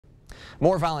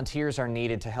More volunteers are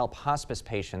needed to help hospice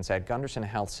patients at Gundersen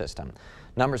Health System.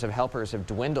 Numbers of helpers have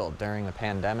dwindled during the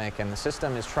pandemic, and the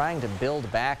system is trying to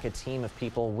build back a team of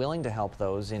people willing to help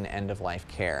those in end-of-life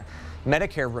care.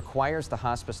 Medicare requires the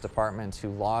hospice department to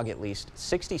log at least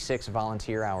 66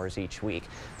 volunteer hours each week.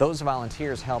 Those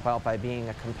volunteers help out by being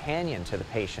a companion to the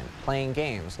patient, playing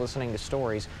games, listening to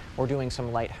stories, or doing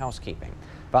some light housekeeping.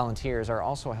 Volunteers are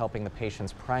also helping the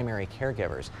patient's primary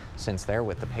caregivers, since they're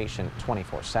with the patient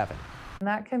 24/7.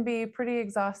 That can be pretty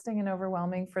exhausting and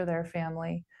overwhelming for their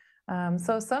family.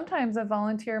 So sometimes a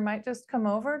volunteer might just come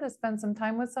over to spend some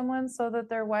time with someone so that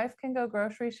their wife can go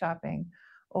grocery shopping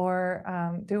or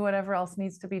do whatever else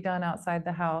needs to be done outside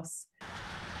the house.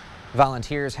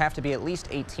 Volunteers have to be at least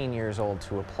 18 years old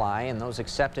to apply, and those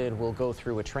accepted will go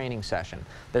through a training session.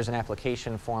 There's an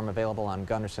application form available on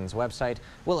Gundersen's website.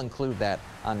 We'll include that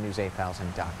on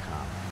news8000.com.